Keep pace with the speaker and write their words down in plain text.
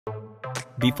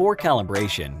Before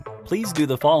calibration, please do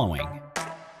the following.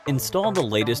 Install the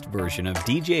latest version of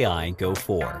DJI Go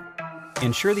 4.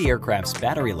 Ensure the aircraft's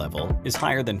battery level is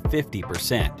higher than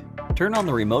 50%. Turn on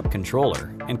the remote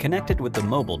controller and connect it with the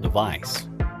mobile device.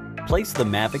 Place the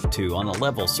Mavic 2 on a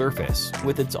level surface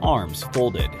with its arms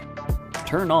folded.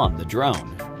 Turn on the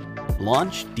drone.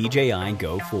 Launch DJI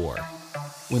Go 4.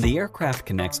 When the aircraft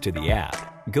connects to the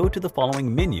app, go to the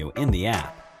following menu in the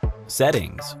app: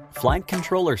 Settings, Flight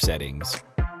Controller Settings,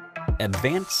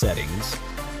 Advanced Settings,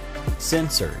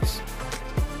 Sensors.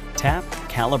 Tap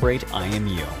Calibrate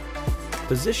IMU.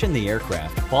 Position the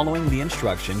aircraft following the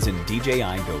instructions in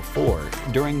DJI Go 4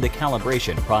 during the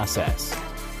calibration process.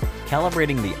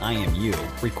 Calibrating the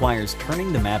IMU requires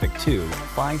turning the Mavic 2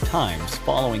 5 times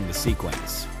following the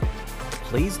sequence.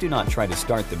 Please do not try to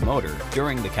start the motor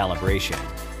during the calibration.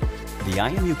 The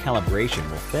IMU calibration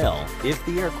will fail if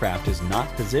the aircraft is not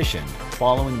positioned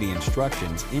following the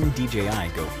instructions in DJI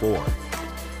Go 4.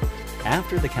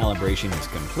 After the calibration is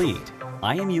complete,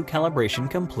 IMU calibration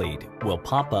complete will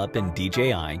pop up in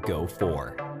DJI Go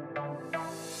 4.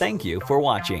 Thank you for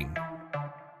watching.